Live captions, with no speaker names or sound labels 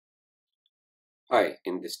Hi,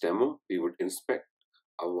 in this demo, we would inspect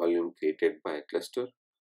a volume created by a cluster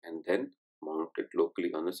and then mount it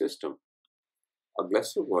locally on the system. A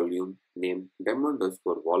cluster volume named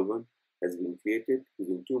demo_vol1 has been created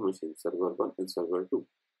using two machines, server 1 and server 2.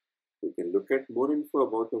 We can look at more info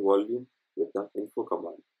about the volume with the info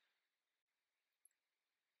command.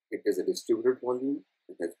 It is a distributed volume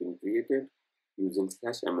that has been created using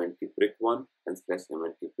 /mntbrick1 and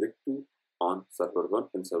 /mntbrick2 on server 1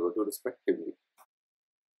 and server 2 respectively.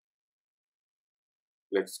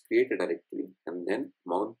 Let's create a directory and then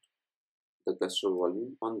mount the cluster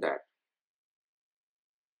volume on that.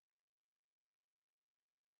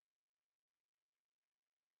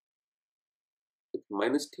 With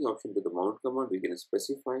 -T option to the mount command, we can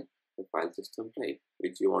specify the file system type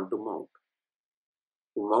which you want to mount.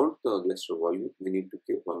 To mount the cluster volume, we need to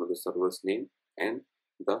give one of the server's name and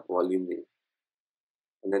the volume name.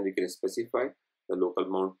 And then we can specify the local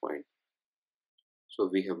mount point. So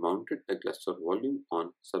we have mounted the cluster volume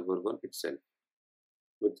on server 1 itself.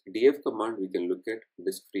 With df command, we can look at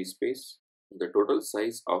disk free space. The total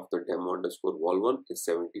size of the demo_vol1 is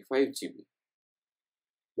 75 GB.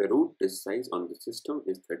 The root disk size on the system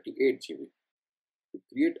is 38 GB. To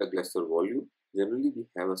create a cluster volume, generally we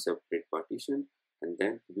have a separate partition and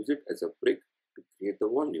then use it as a brick to create the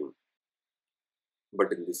volume.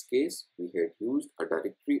 But in this case, we had used a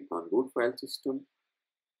directory on root file system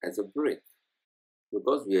as a brick.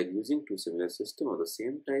 Because we are using two similar systems of the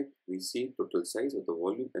same type, we see total size of the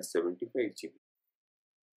volume as 75 GB.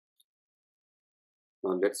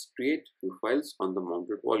 Now let's create two files on the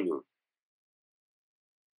mounted volume.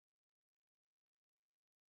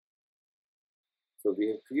 So we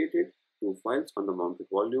have created two files on the mounted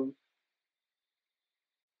volume.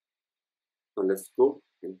 Now let's go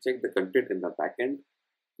and check the content in the backend,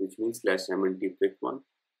 which means /mntbrick1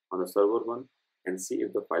 on the server 1 and see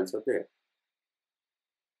if the files are there.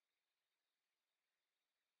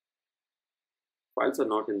 Files are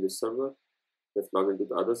not in this server. Let's log into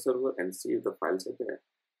the other server and see if the files are there.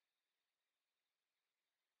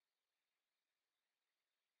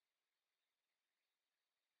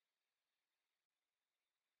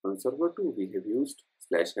 On server 2, we have used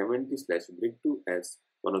 /mnt/brick2 as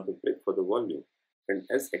one of the brick for the volume. And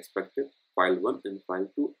as expected, file 1 and file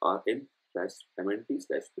 2 are in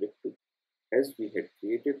 /mnt/brick2. As we had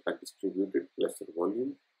created a distributed cluster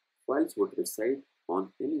volume, files would reside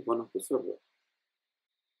on any one of the servers.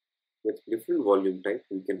 With different volume type,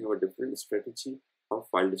 we can have a different strategy of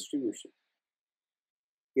file distribution.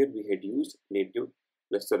 Here we had used native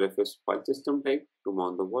GlusterFS file system type to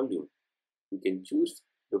mount the volume. We can choose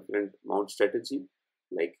different mount strategy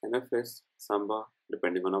like NFS, Samba,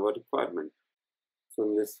 depending on our requirement. So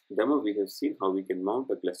in this demo, we have seen how we can mount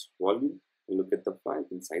a cluster volume and look at the file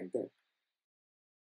inside that.